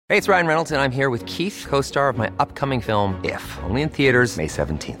Hey, it's Ryan Reynolds, and I'm here with Keith, co-star of my upcoming film, If, only in theaters May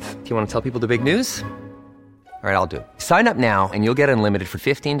 17th. Do you want to tell people the big news? All right, I'll do it. Sign up now and you'll get unlimited for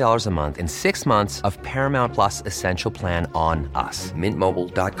 $15 a month and 6 months of Paramount Plus Essential Plan on us.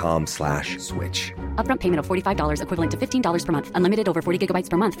 MintMobile.com/switch. Upfront payment of $45 equivalent to $15 per month. Unlimited over 40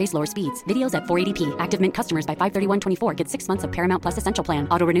 gigabytes per month. Face lower speeds. Videos at 480p. Active Mint customers by 531.24 get 6 months of Paramount Plus Essential Plan.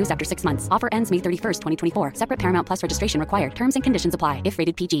 Auto renews after 6 months. Offer ends May 31st, 2024. Separate Paramount Plus registration required. Terms and conditions apply if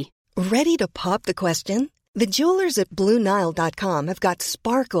rated PG. Ready to pop the question? The jewelers at BlueNile.com have got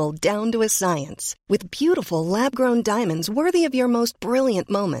sparkle down to a science with beautiful lab-grown diamonds worthy of your most brilliant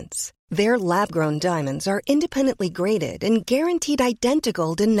moments. Their lab-grown diamonds are independently graded and guaranteed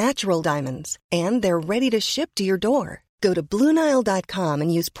identical to natural diamonds, and they're ready to ship to your door. Go to BlueNile.com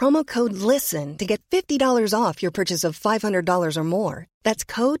and use promo code LISTEN to get $50 off your purchase of $500 or more. That's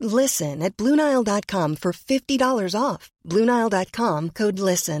code LISTEN at BlueNile.com for $50 off. BlueNile.com, code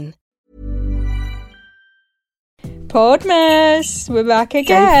LISTEN. Podmas, we're back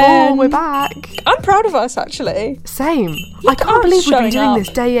again. Day 4, we're back. I'm proud of us, actually. Same. I can't believe we've been doing this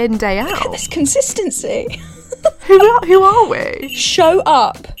day in, day out. Look at this consistency. Who are we? Show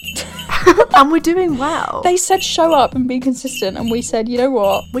up. And we're doing well. They said show up and be consistent, and we said, you know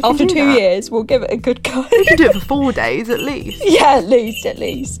what? After 2 years, we'll give it a good go. We can do it for 4 days at least. Yeah, at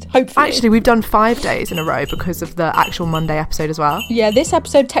least. Hopefully. Actually, we've done 5 days in a row because of the actual Monday episode as well. Yeah, this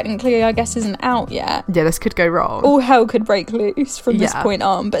episode technically, I guess, isn't out yet. Yeah, this could go wrong. All hell could break loose from this point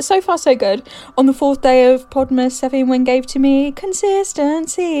on. But so far, so good. On the 4th day of Podmas, Sevi Wynn gave to me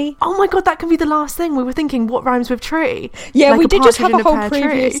consistency. Oh my god, that could be the last thing. We were thinking, what rhymes with tree? Yeah, like we did just have a whole tree.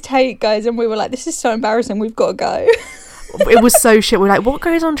 previous take, guys, and we were like, this is so embarrassing, we've got to go. It was so shit. We were like, what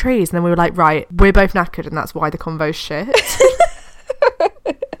goes on trees? And then we were like, right, we're both knackered and that's why the convo's shit.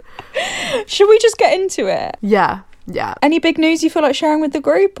 Should we just get into it? Yeah. Any big news you feel like sharing with the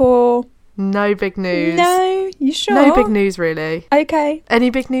group, or? No big news. No? You sure? No big news, really. Okay. Any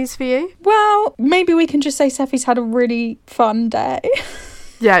big news for you? Well, maybe we can just say Sefi's had a really fun day.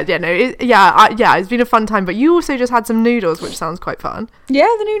 It's been a fun time, but you also just had some noodles, which sounds quite fun. Yeah,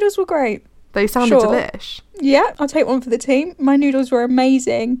 the noodles were great. They sounded delish. Yeah, I'll take one for the team. My noodles were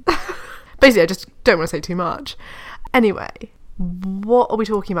amazing. Basically, I just don't want to say too much. Anyway, what are we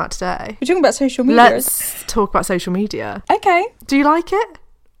talking about today? We're talking about social media. Let's talk about social media. Okay. Do you like it?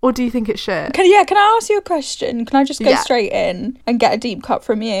 Or do you think it's shit? Can I ask you a question? Can I just go straight in and get a deep cut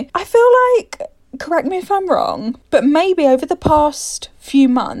from you? I feel like, correct me if I'm wrong, but maybe over the past few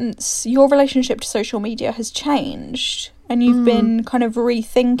months, your relationship to social media has changed. And you've been kind of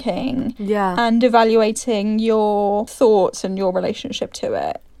rethinking and evaluating your thoughts and your relationship to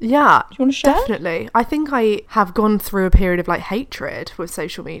it. Yeah. Do you want to share? Definitely. I think I have gone through a period of like hatred with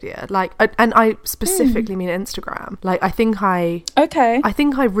social media. Like, and I specifically mean Instagram. Like, I think I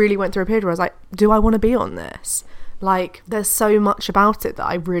really went through a period where I was like, do I want to be on this? Like, there's so much about it that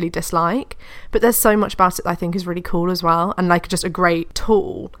I really dislike, but there's so much about it that I think is really cool as well, and like just a great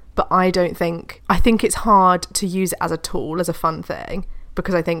tool. But I think it's hard to use it as a tool, as a fun thing,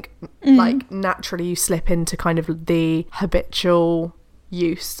 because I think like naturally you slip into kind of the habitual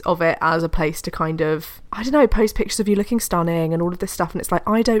use of it as a place to kind of, I don't know, post pictures of you looking stunning and all of this stuff, and it's like,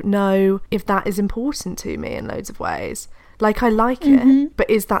 I don't know if that is important to me in loads of ways. Like, I like it, but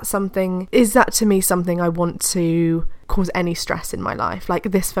is that to me something I want to cause any stress in my life? Like,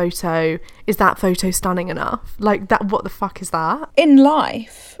 this photo, is that photo stunning enough? Like, that, what the fuck is that? In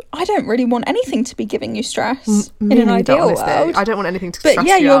life, I don't really want anything to be giving you stress in an ideal world. I don't want anything to stress you out. But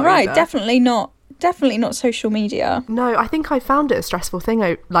yeah, you're right, either. Definitely not social media. No, I think I found it a stressful thing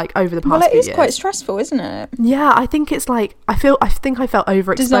like over the past few years. Well, it is quite stressful, isn't it? Yeah, I think it's like, I think I felt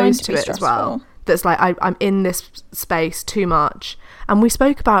overexposed to it as well. That's like, I'm in this space too much. And we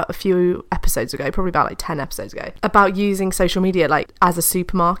spoke about a few episodes ago, probably about like 10 episodes ago, about using social media like as a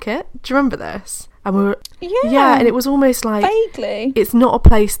supermarket. Do you remember this? And we were, and it was almost like, vaguely, it's not a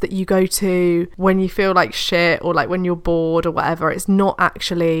place that you go to when you feel like shit or like when you're bored or whatever. It's not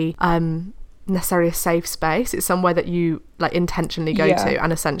actually necessarily a safe space. It's somewhere that you like intentionally go to,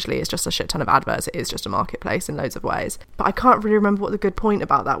 and essentially it's just a shit ton of adverts. It is just a marketplace in loads of ways. But I can't really remember what the good point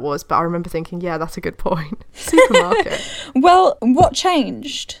about that was, but I remember thinking, yeah, that's a good point. Supermarket. Well, what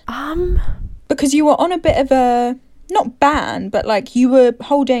changed? Because you were on a bit of a, not ban, but like you were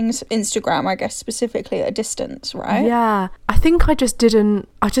holding Instagram, I guess, specifically at a distance, right? Yeah, I think I just didn't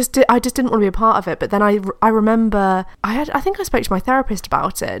want to be a part of it. But then I remember I think I spoke to my therapist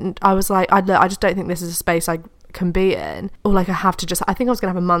about it, and I was like, I just don't think this is a space I can be in, or like I think I was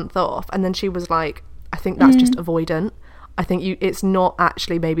gonna have a month off. And then she was like, I think that's just avoidant. I think it's not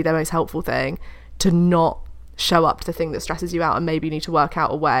actually maybe the most helpful thing to not show up to the thing that stresses you out, and maybe you need to work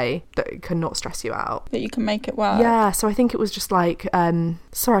out a way that can not stress you out, that you can make it work. Yeah, so I think it was just like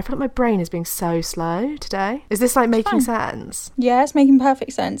sorry, I feel like my brain is being so slow today. Is this like making sense? Yeah, it's making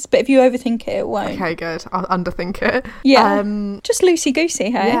perfect sense, but if you overthink it won't. Okay, good. I'll underthink it. Yeah. Just loosey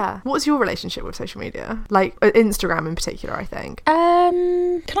goosey, hey? Yeah. What's your relationship with social media, like Instagram in particular? I think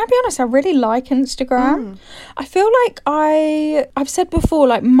can I be honest, I really like Instagram. I feel like I've said before,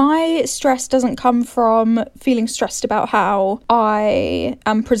 like my stress doesn't come from feeling stressed about how I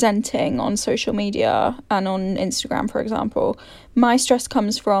am presenting on social media and on Instagram, for example. My stress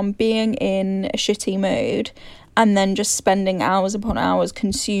comes from being in a shitty mood and then just spending hours upon hours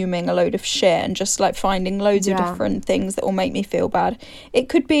consuming a load of shit and just like finding loads of different things that will make me feel bad. It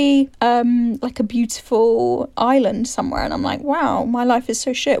could be like a beautiful island somewhere and I'm like, wow, my life is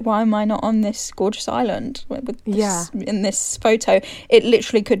so shit, why am I not on this gorgeous island with this, in this photo? It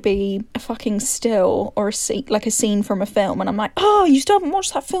literally could be a fucking still or a scene from a film and I'm like, oh, you still haven't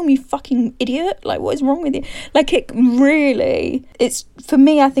watched that film, you fucking idiot, like what is wrong with you? Like it really, it's, for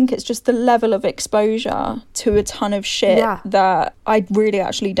me, I think it's just the level of exposure to a ton of shit that I really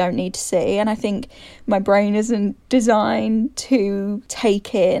actually don't need to see, and I think my brain isn't designed to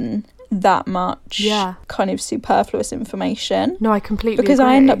take in that much kind of superfluous information. No, I completely because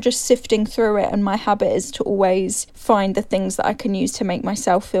agree. I end up just sifting through it, and my habit is to always find the things that I can use to make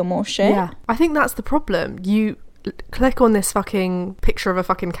myself feel more shit. Yeah, I think that's the problem. You click on this fucking picture of a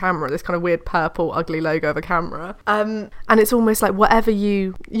fucking camera, this kind of weird purple ugly logo of a camera, and it's almost like whatever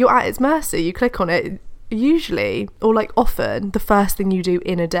you're at its mercy. You click on it, usually, or like often, the first thing you do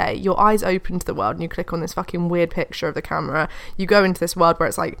in a day, your eyes open to the world and you click on this fucking weird picture of the camera. You go into this world where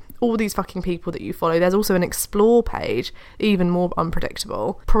it's like all these fucking people that you follow. There's also an explore page, even more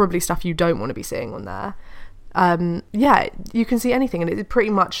unpredictable, probably stuff you don't want to be seeing on there. You can see anything, and it's pretty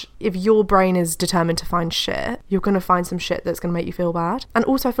much, if your brain is determined to find shit, you're going to find some shit that's going to make you feel bad. And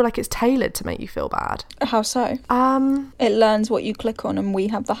also I feel like it's tailored to make you feel bad. How so? It learns what you click on, and we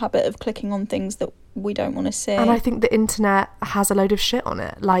have the habit of clicking on things that we don't want to see. And I think the internet has a load of shit on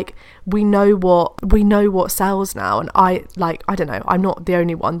it. Like we know what sells now, and I don't know, I'm not the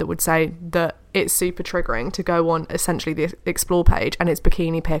only one that would say that it's super triggering to go on essentially the explore page and it's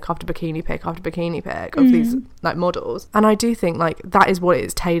bikini pic after bikini pic after bikini pic of these like models, and I do think like that is what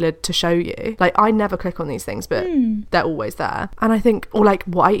it's tailored to show you. Like I never click on these things, but they're always there. And I think, or like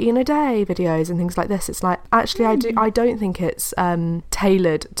what I eat in a day videos and things like this, it's like actually I don't think it's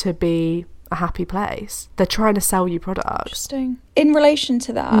tailored to be a happy place. They're trying to sell you products. Interesting. In relation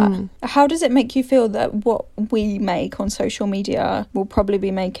to that, how does it make you feel that what we make on social media will probably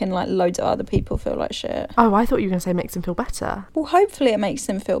be making like loads of other people feel like shit? Oh, I thought you were going to say makes them feel better. Well, hopefully it makes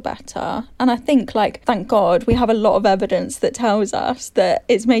them feel better. And I think, like, thank God we have a lot of evidence that tells us that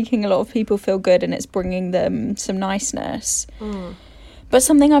it's making a lot of people feel good and it's bringing them some niceness. But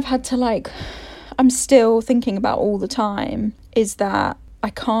something I've had to, like, I'm still thinking about all the time is that I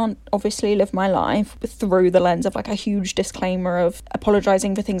can't obviously live my life through the lens of like a huge disclaimer of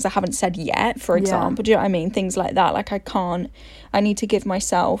apologising for things I haven't said yet, for example. Do you know what I mean? Things like that. Like I need to give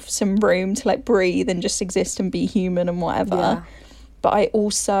myself some room to like breathe and just exist and be human and whatever. Yeah. But I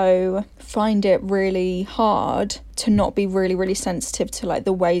also find it really hard to not be really, really sensitive to like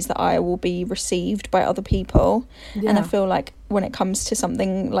the ways that I will be received by other people. And I feel like when it comes to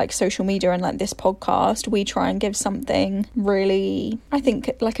something like social media and like this podcast, we try and give something really, I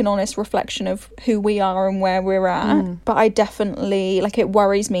think, like an honest reflection of who we are and where we're at. But I definitely, like, it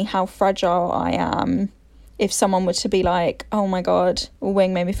worries me how fragile I am if someone were to be like, oh my God,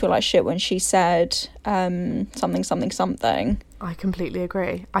 Wing made me feel like shit when she said something. I completely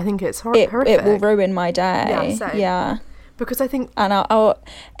agree. I think it's horrific. It will ruin my day. Yeah, same. Yeah. Because I think... And I'll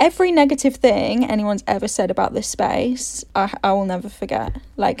every negative thing anyone's ever said about this space, I will never forget.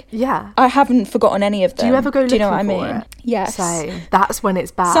 Like, yeah, I haven't forgotten any of them. Do you ever go looking for it? Do you know what I mean? It? Yes. Same. That's when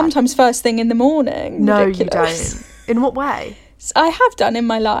it's bad. Sometimes first thing in the morning. No, Ridiculous. you don't. In what way? I have done in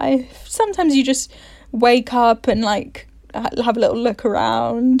my life. Sometimes you just wake up and like have a little look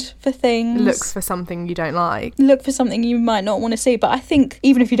around for things. Look for something you don't like. Look for something you might not want to see. But I think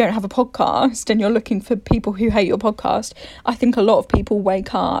even if you don't have a podcast and you're looking for people who hate your podcast, I think a lot of people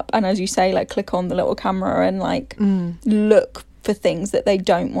wake up and, as you say, like click on the little camera and like look for things that they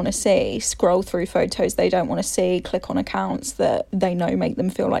don't want to see, scroll through photos they don't want to see, click on accounts that they know make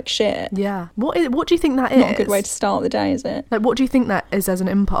them feel like shit. Yeah. What do you think that is? Not a good way to start the day, is it? Like, what do you think that is as an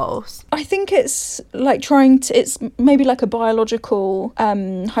impulse? I think it's like it's maybe like a biological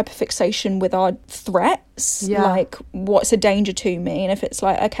hyperfixation with our threats. Yeah. Like, what's a danger to me? And if it's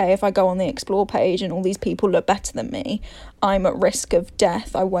like, okay, if I go on the explore page and all these people look better than me, I'm at risk of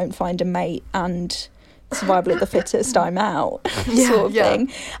death. I won't find a mate and survival of the fittest, I'm out sort of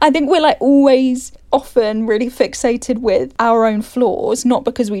thing. I think we're like always often really fixated with our own flaws, not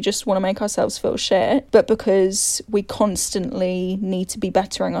because we just want to make ourselves feel shit, but because we constantly need to be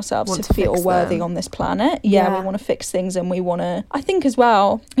bettering ourselves to feel worthy on this planet. We want to fix things, and we want to, I think as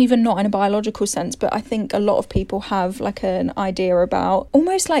well, even not in a biological sense, but I think a lot of people have like an idea about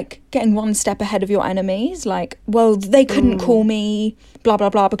almost like getting one step ahead of your enemies, like, well, they couldn't call me blah blah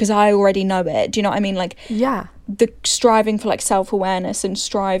blah because I already know it. Do you know what I mean? Like, the striving for like self-awareness and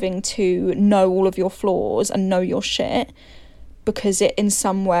striving to know all of your flaws and know your shit, because it in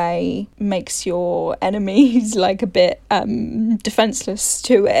some way makes your enemies like a bit defenseless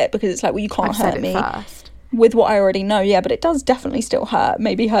to it, because it's like, well, you can't hurt me with what I already know. Yeah, but it does definitely still hurt.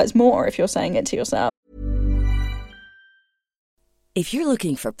 Maybe hurts more if you're saying it to yourself. If you're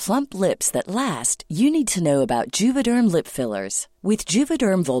looking for plump lips that last, you need to know about Juvederm lip fillers. With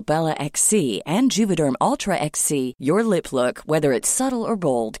Juvederm Volbella XC and Juvederm Ultra XC, your lip look, whether it's subtle or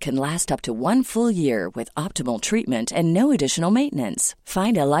bold, can last up to 1 full year with optimal treatment and no additional maintenance.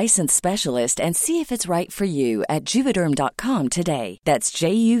 Find a licensed specialist and see if it's right for you at Juvederm.com today. That's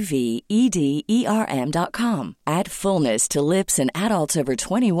JUVEDERM.com. Add fullness to lips in adults over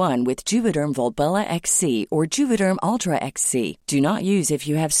 21 with Juvederm Volbella XC or Juvederm Ultra XC. Do not use if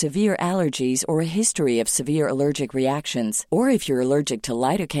you have severe allergies or a history of severe allergic reactions, or if you're allergic to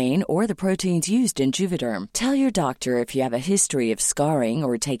lidocaine or the proteins used in Juvederm. Tell your doctor if you have a history of scarring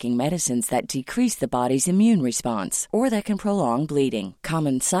or taking medicines that decrease the body's immune response or that can prolong bleeding.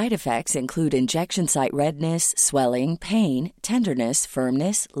 Common side effects include injection site redness, swelling, pain, tenderness,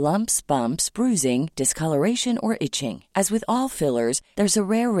 firmness, lumps, bumps, bruising, discoloration, or itching. As with all fillers, there's a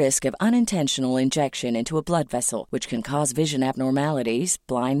rare risk of unintentional injection into a blood vessel, which can cause vision abnormalities,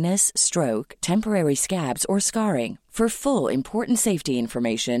 blindness, stroke, temporary scabs, or scarring. For full important safety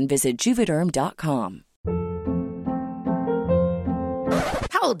information, visit Juvederm.com.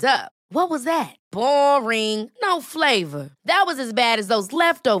 Hold up. What was that? Boring. No flavor. That was as bad as those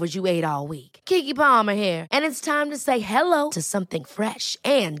leftovers you ate all week. Keke Palmer here, and it's time to say hello to something fresh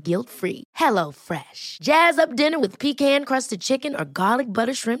and guilt-free. HelloFresh. Jazz up dinner with pecan-crusted chicken or garlic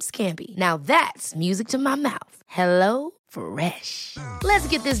butter shrimp scampi. Now that's music to my mouth. HelloFresh. Let's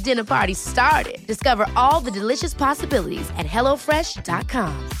get this dinner party started. Discover all the delicious possibilities at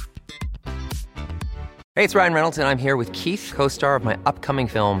HelloFresh.com. Hey, it's Ryan Reynolds, and I'm here with Keith, co-star of my upcoming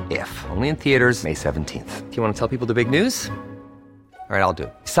film, If, only in theaters May 17th. Do you want to tell people the big news? All right, I'll do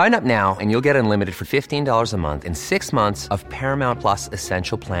it. Sign up now and you'll get unlimited for $15 a month and 6 months of Paramount Plus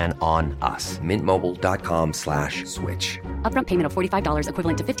Essential Plan on us. MintMobile.com/switch. Upfront payment of $45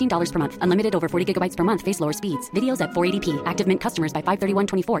 equivalent to $15 per month. Unlimited over 40 gigabytes per month. Face lower speeds. Videos at 480p. Active Mint customers by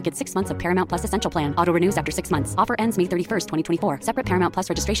 531.24 get 6 months of Paramount Plus Essential Plan. Auto renews after 6 months. Offer ends May 31st, 2024. Separate Paramount Plus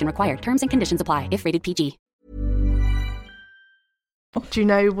registration required. Terms and conditions apply if rated PG. Do you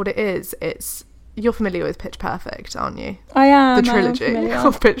know what it is? You're familiar with Pitch Perfect, aren't you? I am. The trilogy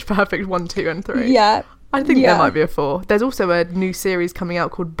of Pitch Perfect 1, 2 and 3. Yeah. I think there might be a 4. There's also a new series coming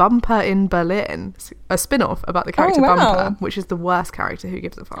out called Bumper in Berlin, a spin-off about the character Bumper, which is the worst character. Who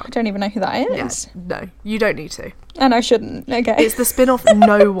gives a fuck? I don't even know who that is. Yes. No, you don't need to. And I shouldn't. Okay. It's the spin-off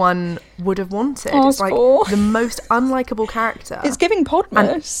no one would have wanted. It's like the most unlikable character. It's giving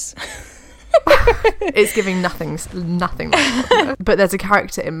Podmas. It's giving nothing like but there's a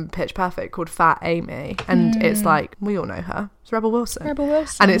character in Pitch Perfect called Fat Amy, and it's like, we all know her. It's Rebel Wilson, and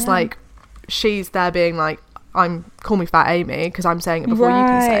it's like she's there being like, call me Fat Amy because I'm saying it before you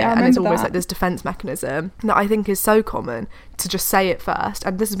can say it, and it's almost like this defense mechanism that I think is so common to just say it first,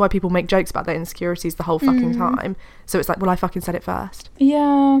 and this is why people make jokes about their insecurities the whole fucking time. So it's like, well, I fucking said it first.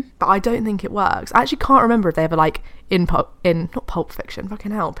 Yeah, but I don't think it works. I actually can't remember if they ever like in not Pulp Fiction,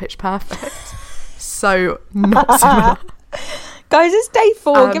 fucking hell, Pitch Perfect. So not similar. Guys, it's day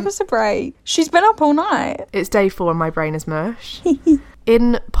 4. Give us a break. She's been up all night. It's day 4 and my brain is mush.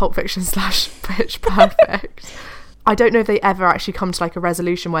 In Pulp Fiction / Pitch Perfect, I don't know if they ever actually come to like a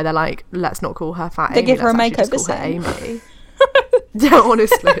resolution where they're like, let's not call her Fat Amy. They give her a makeover scene. Yeah,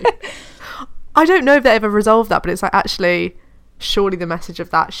 honestly. I don't know if they ever resolve that, but it's like, actually, surely the message of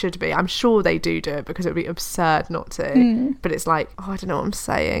that should be, I'm sure they do it because it would be absurd not to, but it's like, I don't know what I'm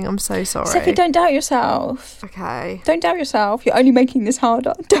saying, I'm so sorry. Sophie, don't doubt yourself. Okay, don't doubt yourself, you're only making this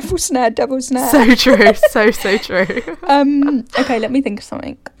harder. Devil snare. So true. so true. Okay, let me think of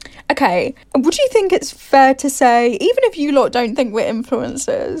something. Okay, would you think it's fair to say, even if you lot don't think we're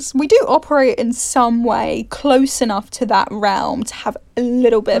influencers, we do operate in some way close enough to that realm to have a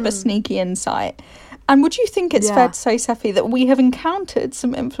little bit of a sneaky insight? And would you think it's fair to say, Sephi, that we have encountered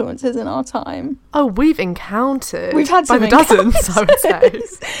some influencers in our time? Oh, we've had some by the dozens, I would say.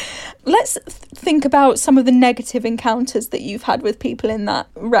 let's think about some of the negative encounters that you've had with people in that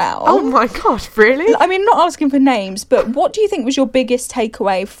realm. Oh my God, really? I mean, not asking for names, but what do you think was your biggest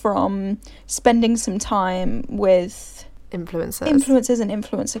takeaway from spending some time with influencers and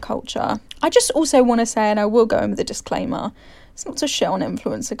influencer culture? I just also want to say, and I will go in with a disclaimer, it's not to shit on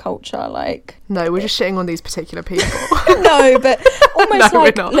influencer culture, like... No, we're just shitting on these particular people. No, but almost no,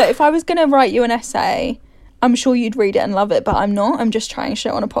 like, look, if I was going to write you an essay, I'm sure you'd read it and love it, but I'm not. I'm just trying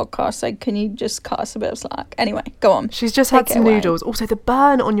shit on a podcast, so can you just cut us a bit of slack? Anyway, go on. She's just had some noodles. Also, the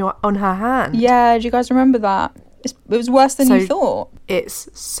burn on her hand. Yeah, do you guys remember that? It was worse than you thought. It's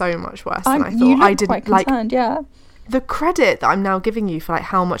so much worse than I thought. You look quite concerned, yeah. The credit that I'm now giving you for like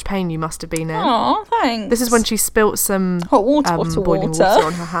how much pain you must have been in. Oh, thanks. This is when she spilt some hot water, boiling water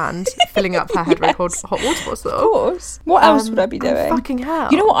on her hand, filling up her head with hot water bottle. Of course. What else would I be doing? Fucking hell.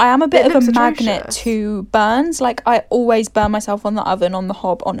 You know what? I am a bit of a magnet to burns. Like, I always burn myself on the oven, on the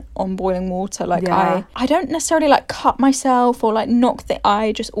hob, on boiling water. Like, I don't necessarily like cut myself or like knock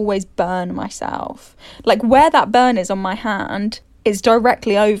I just always burn myself. Like, where that burn is on my hand is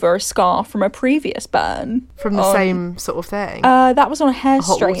directly over a scar from a previous burn. From the same sort of thing? That was on a hair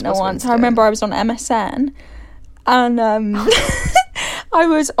straightener once. I remember I was on MSN and I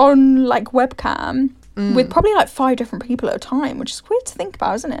was on like webcam with probably like 5 different people at a time, which is weird to think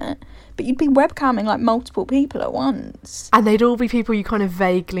about, isn't it? But you'd be webcamming like multiple people at once. And they'd all be people you kind of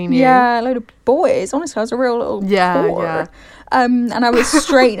vaguely knew. Yeah, a load of boys. Honestly, I was a real little whore. Yeah. And I was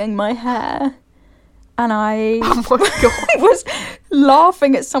straightening my hair. And I was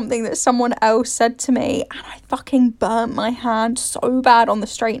laughing at something that someone else said to me, and I fucking burnt my hand so bad on the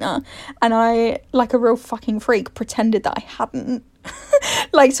straightener, and I, like a real fucking freak, pretended that I hadn't.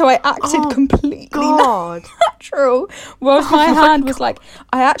 Like, so I acted completely natural, whilst my hand was like,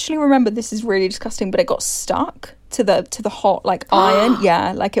 I actually remember, this is really disgusting, but it got stuck to the hot like iron.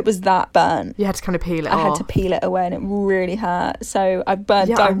 Yeah, like it was that burn. You had to kind of peel it off. I had to peel it away and it really hurt, so I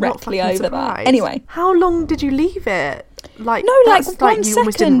burned directly over that. Anyway, how long did you leave it? Like, no, like 1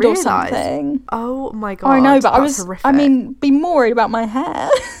 second or something. Oh my God. I know, but I was horrific. I mean, be more worried about my hair.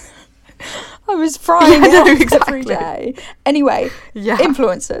 I was frying every day. Anyway,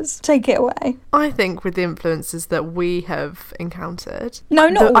 influencers, take it away. I think with the influencers that we have encountered... No,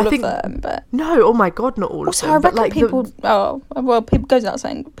 not all of them, but... No, oh my God, not all of them. Also, I reckon like people... people goes without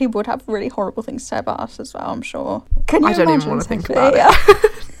saying, people would have really horrible things to say about us as well, I'm sure. Can you I don't even want to think about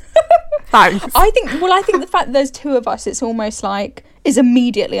it. Thanks. I think the fact that there's 2 of us, it's almost like... is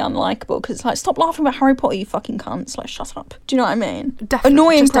immediately unlikable, because it's like, stop laughing about Harry Potter, you fucking cunts, like, shut up. Do you know what I mean? Definitely.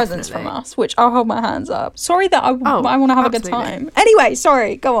 Annoying presents from us, which I'll hold my hands up. Sorry that I want to have a good time. Anyway,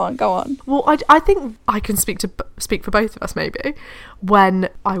 sorry, go on. Well, I think I can speak for both of us, maybe, when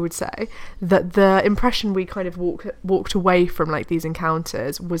I would say that the impression we kind of walked away from like these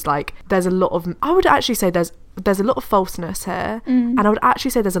encounters was like, there's a lot of, I would actually say there's a lot of falseness here, and I would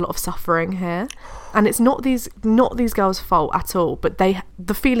actually say there's a lot of suffering here, and it's not these girls' fault at all, but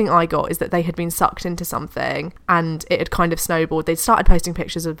the feeling I got is that they had been sucked into something and it had kind of snowballed. They'd started posting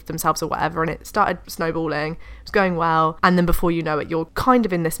pictures of themselves or whatever, and it started snowballing. It was going well, and then before you know it, you're kind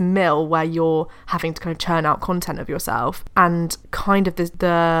of in this mill where you're having to kind of churn out content of yourself, and kind of is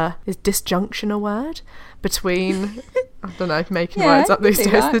disjunction a word? Between I don't know, making words up these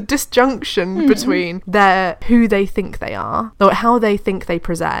days. The disjunction between who they think they are, or how they think they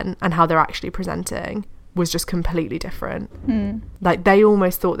present, and how they're actually presenting was just completely different. Like, they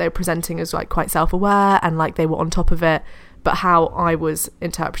almost thought they were presenting as like quite self-aware and like they were on top of it, but how I was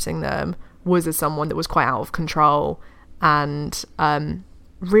interpreting them was as someone that was quite out of control, and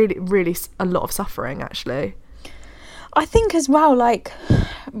really, really a lot of suffering, actually. I think as well, like,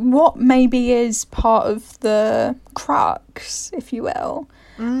 what maybe is part of the crux, if you will,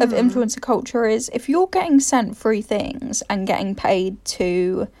 of influencer culture is, if you're getting sent free things and getting paid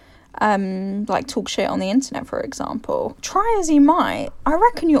to like talk shit on the internet, for example, try as you might, I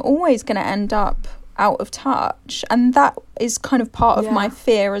reckon you're always going to end up out of touch, and that is kind of part of my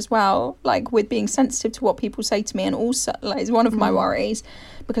fear as well, like with being sensitive to what people say to me, and also like is one of my worries,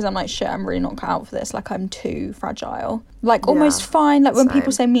 because I'm like, shit, I'm really not cut out for this, like I'm too fragile, like almost fine, like when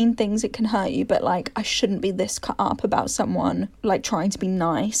people say mean things, it can hurt you, but like I shouldn't be this cut up about someone like trying to be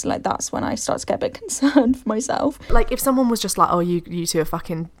nice. Like that's when I start to get a bit concerned for myself. Like if someone was just like, oh, you two are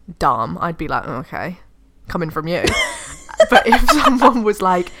fucking dumb, I'd be like, oh, okay, coming from you. But if someone was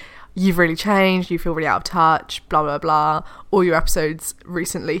like, you've really changed, you feel really out of touch, blah blah blah, all your episodes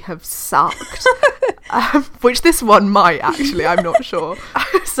recently have sucked, which this one might actually, I'm not sure.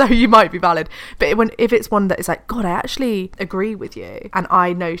 So you might be valid. But if it's one that is like, God, I actually agree with you, and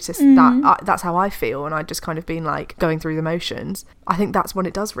I notice that that's how I feel, and I just kind of been like going through the motions, I think that's when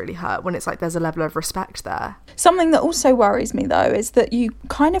it does really hurt, when it's like there's a level of respect there. Something that also worries me though is that you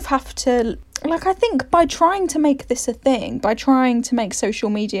kind of have to, like, I think by trying to make this a thing, by trying to make social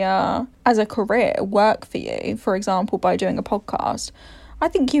media as a career work for you, for example, by doing a podcast, I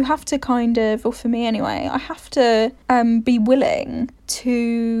think you have to kind of, or for me anyway, I have to be willing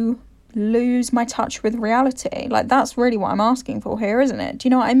to lose my touch with reality. Like, that's really what I'm asking for here, isn't it? Do you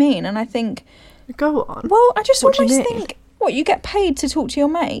know what I mean? And I think... Go on. Well, I just almost think, what, you get paid to talk to your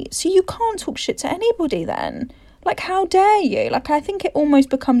mate, so you can't talk shit to anybody then? Like, how dare you? Like, I think it almost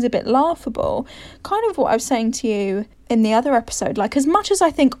becomes a bit laughable. Kind of what I was saying to you in the other episode. Like, as much as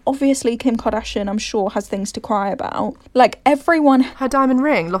I think, obviously, Kim Kardashian, I'm sure, has things to cry about. Like, everyone... Her diamond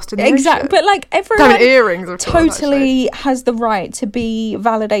ring lost in the ocean. But, like, everyone... Diamond earrings, of course, totally has the right to be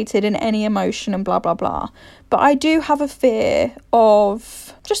validated in any emotion and blah, blah, blah. But I do have a fear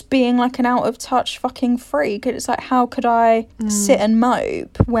of just being, like, an out-of-touch fucking freak. It's like, how could I sit and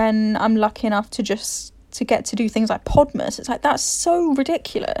mope when I'm lucky enough to get to do things like Podmas? It's like, that's so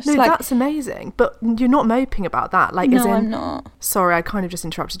ridiculous. No, like, that's amazing, but you're not moping about that. Like, no, I'm not. Sorry, I kind of just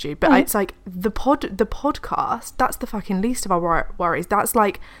interrupted you, but it's like the podcast, that's the fucking least of our worries. That's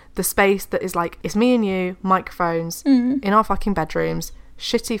like the space that is like, it's me and you, microphones in our fucking bedrooms,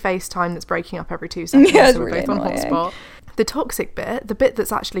 shitty FaceTime that's breaking up every 2 seconds, so we're really both on annoying. hotspot. The toxic bit, the bit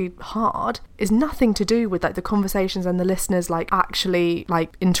that's actually hard, is nothing to do with like the conversations and the listeners like actually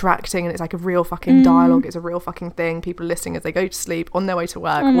like interacting, and it's like a real fucking dialogue, it's a real fucking thing, people are listening as they go to sleep, on their way to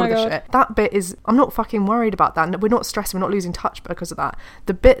work, all of the shit. That bit is, I'm not fucking worried about that. We're not stressing, we're not losing touch because of that.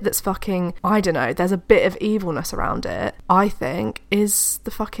 The bit that's fucking, I don't know, there's a bit of evilness around it, I think, is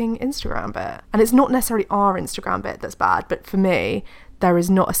the fucking Instagram bit. And it's not necessarily our Instagram bit that's bad, but for me, there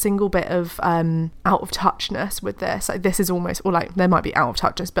is not a single bit of out of touchness with this. Like, this is almost, or like there might be out of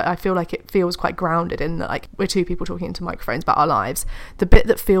touchness, but I feel like it feels quite grounded in that, like, we're two people talking into microphones about our lives. The bit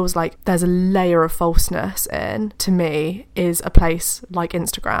that feels like there's a layer of falseness in, to me, is a place like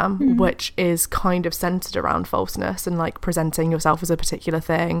Instagram, which is kind of centered around falseness and like presenting yourself as a particular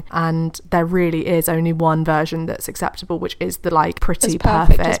thing. And there really is only one version that's acceptable, which is the like pretty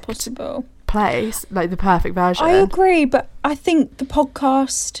perfect as possible place, like the perfect version. I agree, but I think the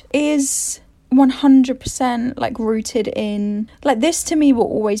podcast is 100% like rooted in, like, this to me will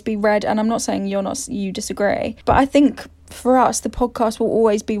always be read, and I'm not saying you disagree, but I think for us the podcast will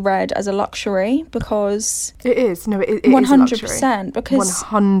always be read as a luxury, because it is 100%, because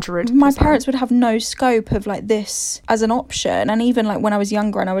 100%. my parents would have no scope of like this as an option. And even like when I was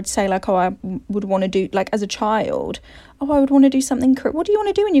younger and I would say like, oh, I would want to do, like, as a child, oh, I would want to do something, what do you want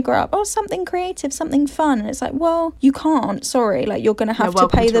to do when you grow up? Oh, something creative, something fun. And it's like, well, you can't, sorry, like, you're going to have to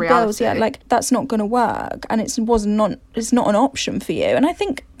pay the bills. Yeah, like, that's not going to work, and it's not an option for you. And I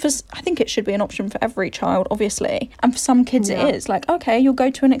think it should be an option for every child, obviously, and for some kids it is like, okay, you'll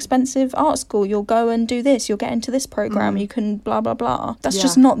go to an expensive art school, you'll go and do this, you'll get into this program, you can blah blah blah. That's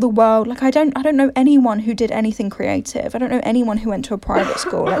just not the world. Like, I don't know anyone who did anything creative. I don't know anyone who went to a private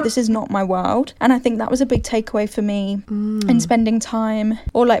school. Like, this is not my world. And I think that was a big takeaway for me in spending time,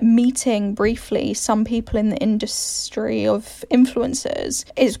 or like meeting briefly, some people in the industry of influencers.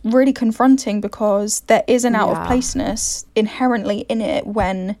 It's really confronting, because there is an out of placeness inherently in it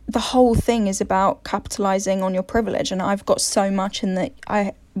when the whole thing is about capitalizing on your privilege. And I've got so much in that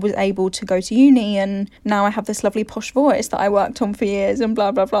I was able to go to uni, and now I have this lovely posh voice that I worked on for years and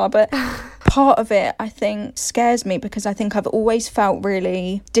blah blah blah. But part of it, I think, scares me, because I think I've always felt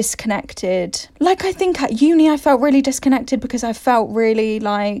really disconnected. Like, I think at uni I felt really disconnected because I felt really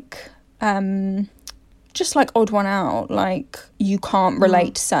like just like odd one out. Like, you can't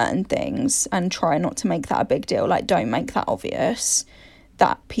relate to certain things, and try not to make that a big deal. Like, don't make that obvious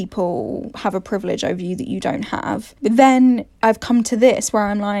that people have a privilege over you that you don't have. But then I've come to this where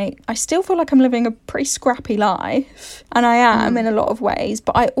I'm like, I still feel like I'm living a pretty scrappy life, and I am in a lot of ways,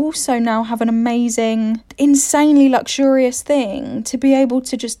 but I also now have an amazing, insanely luxurious thing to be able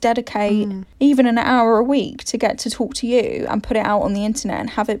to just dedicate even an hour a week to get to talk to you and put it out on the internet and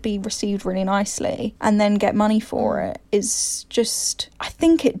have it be received really nicely and then get money for it. Is just, I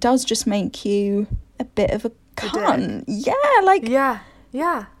think it does just make you a bit of a cunt.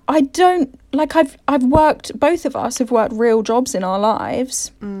 Yeah. I don't, like, I've worked, both of us have worked real jobs in our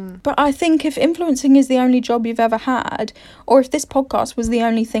lives, but I think if influencing is the only job you've ever had, or if this podcast was the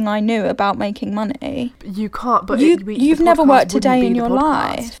only thing I knew about making money, you can't, but you've never worked a day in your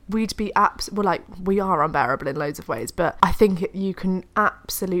life. We'd be we are unbearable in loads of ways, but I think you can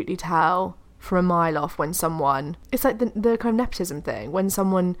absolutely tell from a mile off when someone, it's like the kind of nepotism thing, when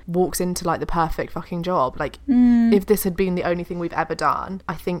someone walks into like the perfect fucking job, like if this had been the only thing we've ever done,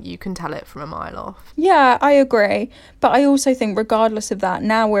 I think you can tell it from a mile off. Yeah, I agree, but I also think regardless of that,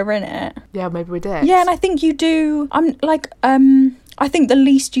 now we're in it. Yeah, maybe we did. Yeah, and I think you do. I'm like I think the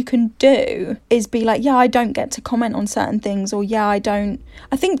least you can do is be like, yeah, I don't get to comment on certain things, or yeah, I don't.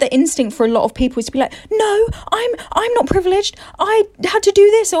 I think the instinct for a lot of people is to be like, no, I'm not privileged, I had to do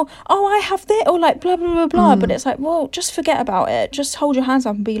this, or oh, I have this, or like blah blah blah blah. But it's like, well, just forget about it. Just hold your hands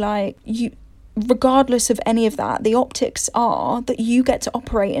up and be like, you. Regardless of any of that, the optics are that you get to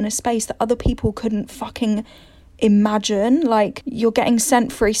operate in a space that other people couldn't fucking imagine. Like, you're getting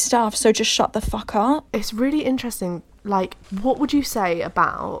sent free stuff, so just shut the fuck up. It's really interesting. Like, what would you say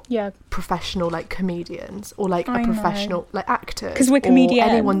about professional like comedians, or like a professional like actors? Because we're comedians.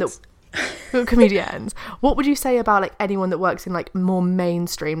 Or anyone that comedians. What would you say about like anyone that works in like more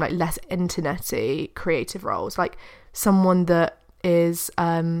mainstream, like less internety creative roles, like someone that is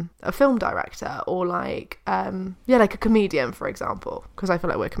a film director, or like like a comedian, for example? Because I feel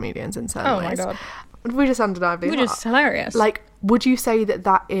like we're comedians in certain ways. Oh my god, we're just undeniably we're just hilarious. Like, would you say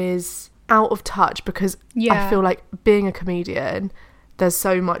that is out of touch? Because I feel like being a comedian, there's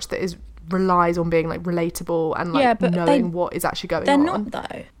so much that relies on being like relatable and like knowing what is actually going on. They're not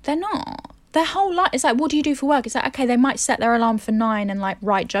though. They're not. Their whole life, it's like, what do you do for work? It's like, okay, they might set their alarm for 9 and like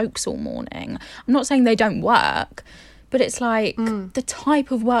write jokes all morning. I'm not saying they don't work, but it's like the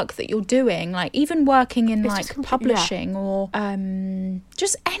type of work that you're doing, like even working in it's like publishing or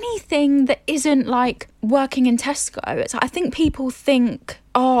just anything that isn't like working in Tesco. It's like, I think people think,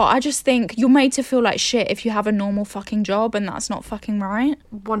 I just think you're made to feel like shit if you have a normal fucking job, and that's not fucking right.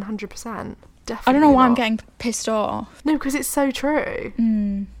 100%. Definitely. I don't know why I'm getting pissed off. No, because it's so true.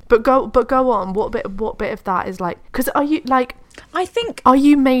 But go on. What bit of that is like? Because are you like? I think. Are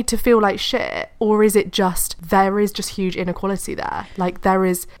you made to feel like shit, or is it just there is just huge inequality there? Like, there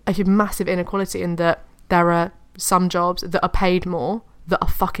is a massive inequality in that there are some jobs that are paid more, that are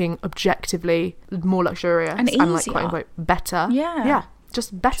fucking objectively more luxurious and like quote unquote better. Yeah.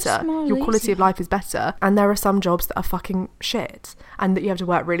 Just better. Your quality of life is better. And there are some jobs that are fucking shit and that you have to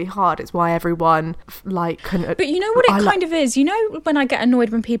work really hard. It's why everyone like can. But you know what it kind of is? You know, when I get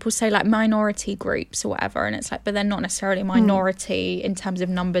annoyed when people say like minority groups or whatever, and it's like, but they're not necessarily a minority in terms of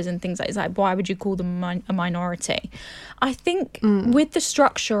numbers and things like that. It's like, why would you call them a minority? I think with the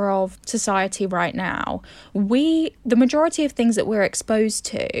structure of society right now, the majority of things that we're exposed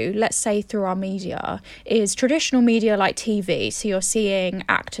to, let's say through our media, is traditional media like TV. So you're seeing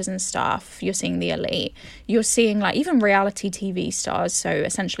actors and stuff, you're seeing the elite, you're seeing like even reality TV stars, so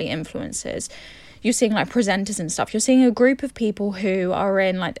essentially influencers, you're seeing like presenters and stuff, you're seeing a group of people who are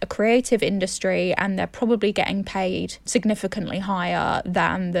in like a creative industry, and they're probably getting paid significantly higher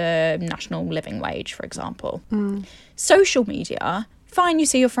than the national living wage, for example. Social media, fine, you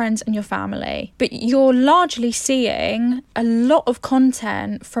see your friends and your family, but you're largely seeing a lot of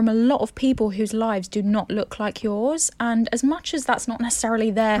content from a lot of people whose lives do not look like yours. And as much as that's not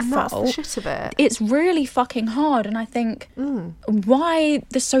necessarily their fault, that's the shit of it. It's really fucking hard. And I think why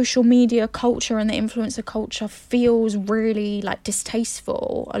the social media culture and the influencer culture feels really like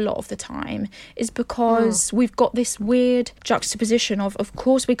distasteful a lot of the time is because we've got this weird juxtaposition of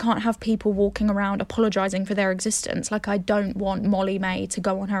course we can't have people walking around apologising for their existence. Like, I don't want Molly May to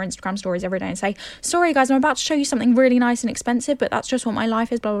go on her Instagram stories every day and say, sorry guys, I'm about to show you something really nice and expensive, but that's just what my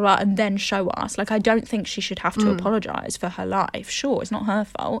life is, blah blah blah, and then show us. Like, I don't think she should have to apologise for her life. Sure, it's not her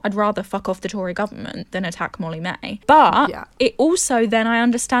fault. I'd rather fuck off the Tory government than attack Molly May. But it also, then I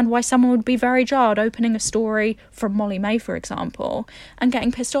understand why someone would be very jarred opening a story from Molly May, for example, and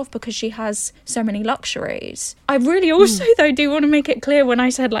getting pissed off because she has so many luxuries. I really also though do want to make it clear, when I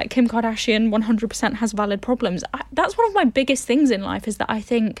said like Kim Kardashian 100% has valid problems, that's one of my biggest things in life, is that I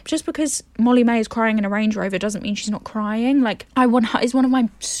think just because Molly May is crying in a Range Rover doesn't mean she's not crying. Like, is one of my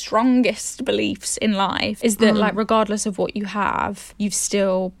strongest beliefs in life is that like regardless of what you have, you've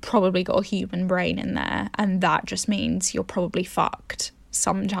still probably got a human brain in there, and that just means you're probably fucked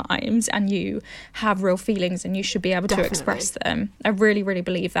sometimes and you have real feelings and you should be able to express them. I really, really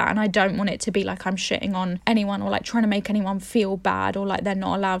believe that, and I don't want it to be like I'm shitting on anyone or like trying to make anyone feel bad or like they're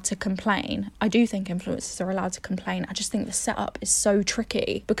not allowed to complain. I do think influencers are allowed to complain. I just think the setup is so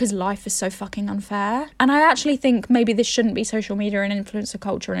tricky because life is so fucking unfair. And I actually think maybe this shouldn't be social media and influencer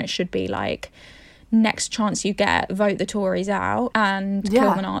culture, and it should be like, next chance you get, vote the Tories out and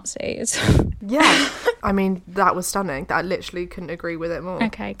kill the Nazis. I mean, that was stunning. I literally couldn't agree with it more.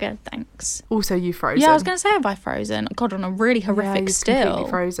 Okay, good, thanks. Also, you frozen. Yeah, I was going to say, have I frozen? God, on a really horrific still. Completely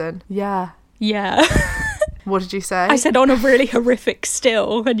frozen. Yeah. What did you say? I said on a really horrific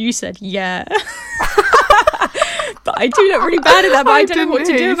still, and you said, yeah. But I do look really bad at that, but I don't know what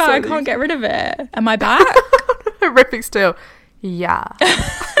to do about it. I can't get rid of it. Am I back? Horrific still. Yeah.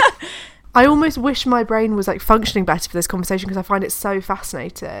 I almost wish my brain was like functioning better for this conversation because I find it so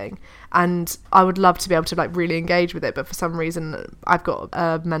fascinating and I would love to be able to like really engage with it, but for some reason I've got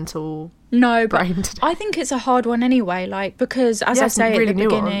a mental brain today. I think it's a hard one anyway, like, because as I say really at the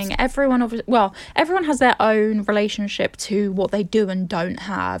beginning, everyone has their own relationship to what they do and don't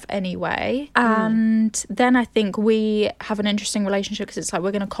have anyway, and then I think we have an interesting relationship because it's like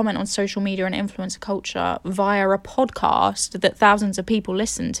we're going to comment on social media and influencer culture via a podcast that thousands of people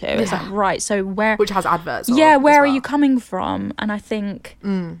listen to. It's like, right, so which has adverts on where are you coming from? And I think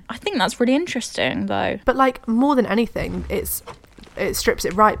that's really interesting though. But like more than anything, it strips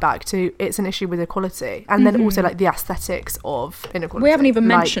it right back to it's an issue with equality and then also like the aesthetics of inequality. We haven't even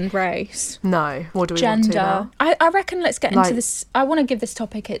mentioned race. No. What do we want to now? I reckon let's get into this. I want to give this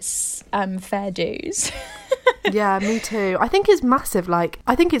topic its fair dues. Yeah, me too. I think it's massive. Like,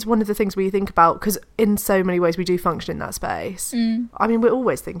 I think it's one of the things we think about because in so many ways we do function in that space. I mean, we're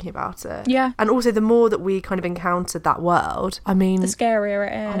always thinking about it. Yeah. And also the more that we kind of encountered that world, I mean... the scarier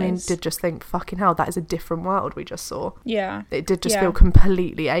it is. I mean, did just think, fucking hell, that is a different world we just saw. Yeah. It did just feel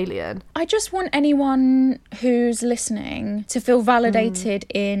completely alien. I just want anyone who's listening to feel validated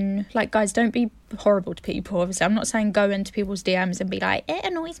in, like, guys, don't be horrible to people. Obviously, I'm not saying go into people's DMs and be like, it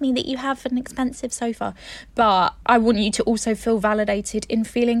annoys me that you have an expensive sofa, but I want you to also feel validated in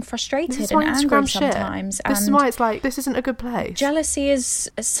feeling frustrated and angry sometimes. This is why it's like, this isn't a good place. Jealousy is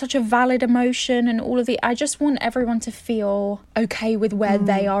such a valid emotion and all of the... I just want everyone to feel okay with where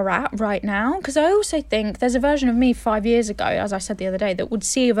they are at right now, because I also think there's a version of me 5 years ago, as I said the other day, that would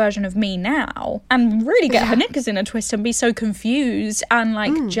see a version of me now and really get her knickers in a twist and be so confused and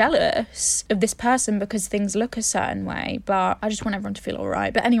like jealous of this person because things look a certain way. But I just want everyone to feel all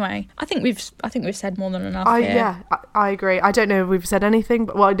right. But anyway, I think we've said more than enough here. Yeah, I agree. I don't know if we've said anything,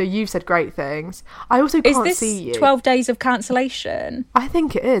 but I know you've said great things. I also can't see you. Is this 12 days of cancellation? I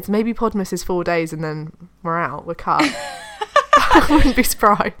think it is. Maybe Podmas is 4 days and then we're out. We're cut. I wouldn't be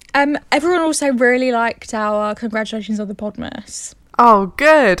surprised. Everyone also really liked our congratulations on the Podmas. Oh,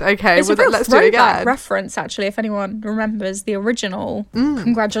 good. Okay, it's well, let's do it again. Reference, actually, if anyone remembers the original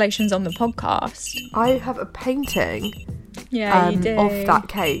congratulations on the podcast. I have a painting you do. Of that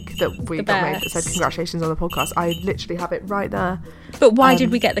cake that we got made that said congratulations on the podcast. I literally have it right there. But why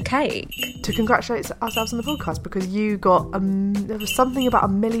did we get the cake? To congratulate ourselves on the podcast, because you got there was something about a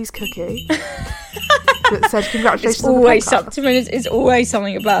Millie's cookie that said congratulations on the podcast. It's always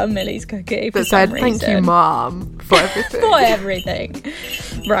something about a Millie's cookie that said thank you, Mum, for everything. For everything.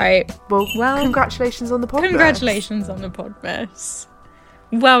 Right. Well, congratulations on the podcast. Congratulations on the podcast.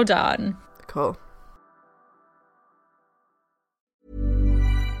 Well done. Cool.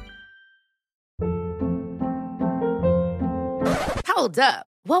 Hold up.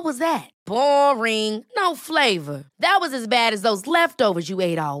 What was that? Boring. No flavor. That was as bad as those leftovers you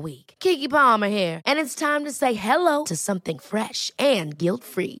ate all week. Keke Palmer here, and it's time to say hello to something fresh and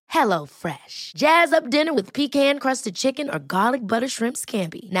guilt-free. HelloFresh. Jazz up dinner with pecan-crusted chicken or garlic butter shrimp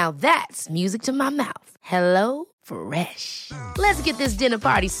scampi. Now that's music to my mouth. HelloFresh. Let's get this dinner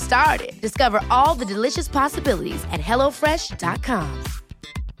party started. Discover all the delicious possibilities at HelloFresh.com.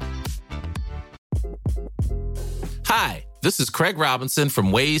 Hi, this is Craig Robinson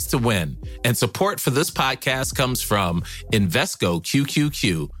from Ways to Win, and support for this podcast comes from Invesco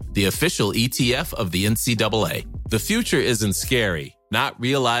QQQ, the official ETF of the NCAA. The future isn't scary. Not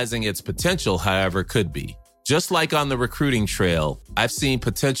realizing its potential, however, could be. Just like on the recruiting trail, I've seen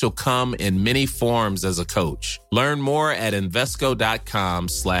potential come in many forms as a coach. Learn more at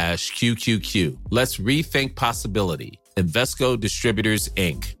Invesco.com/QQQ. Let's rethink possibility. Invesco Distributors,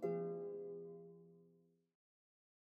 Inc.